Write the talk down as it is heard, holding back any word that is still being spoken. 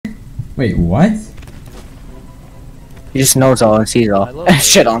Wait, what? He just knows all and sees all.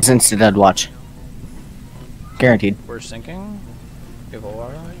 Shit on since the dead watch. Guaranteed. We're sinking. Give a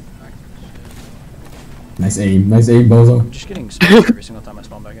water. Nice aim, bozo. I'm just getting spawned every single time I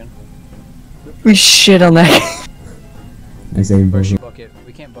spawn back in. We shit on that. Nice aim, bozo. Bucket.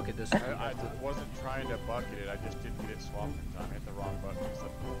 We can't bucket this. I wasn't trying to bucket it, I just didn't get it swapped in time. I hit the wrong button. So.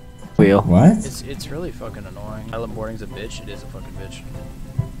 Wheel. What? It's really fucking annoying. Island boarding's a bitch. It is a fucking bitch.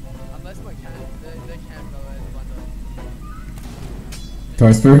 Unless my cat, they can't go in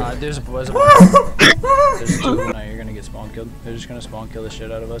Torsper? There's a There's two. No, you're gonna get spawn killed. They're just gonna spawn kill the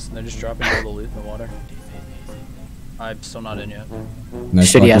shit out of us, and they're just dropping all the loot in the water. I'm still not in yet.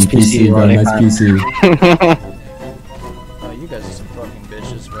 Nice Shitty ass fucking PC, bro. Nice running PC. Oh, you guys are some fucking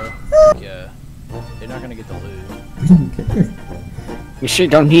bitches, bro. Yeah. You're not gonna get the loot. We don't care. We shit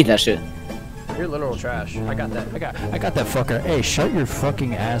don't need that shit. You're literal trash. I got that. I got that fucker. Hey, shut your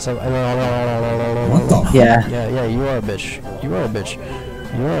fucking ass up. What the f- Yeah. Yeah, you are a bitch. You are a bitch.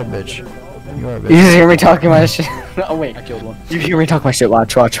 You are a bitch. You are a You bitch. just hear me talking my shit. Oh wait. I killed one. You hear me talk my shit.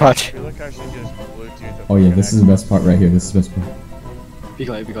 Watch. I feel like I should just Bluetooth the Oh yeah, fucking this is the best part right here. This is the best part. Be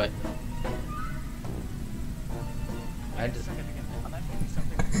quiet. Be quiet. I just.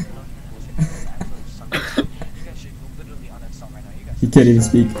 He can't even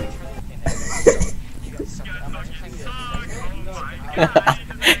speak.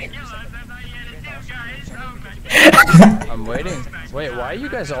 I'm waiting. Wait, why are you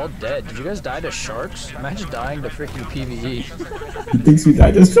guys all dead? Did you guys die to sharks? Imagine dying to freaking PvE. He thinks we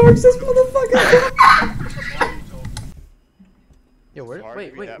died to sharks, this motherfucker! Yo, where? Hard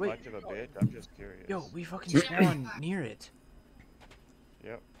to be that much of a bitch? I'm just curious. Yo, we fucking spawned near it.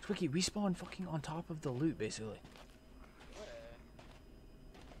 Yep. Twiki, we spawned fucking on top of the loot, basically.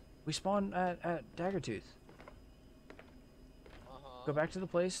 We spawned at Daggertooth. Go back to the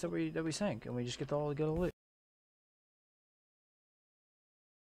place that we sank, and we just get all the loot.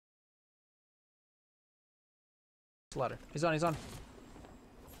 Ladder. He's on.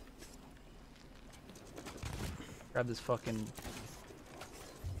 Grab this fucking.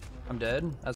 I'm dead.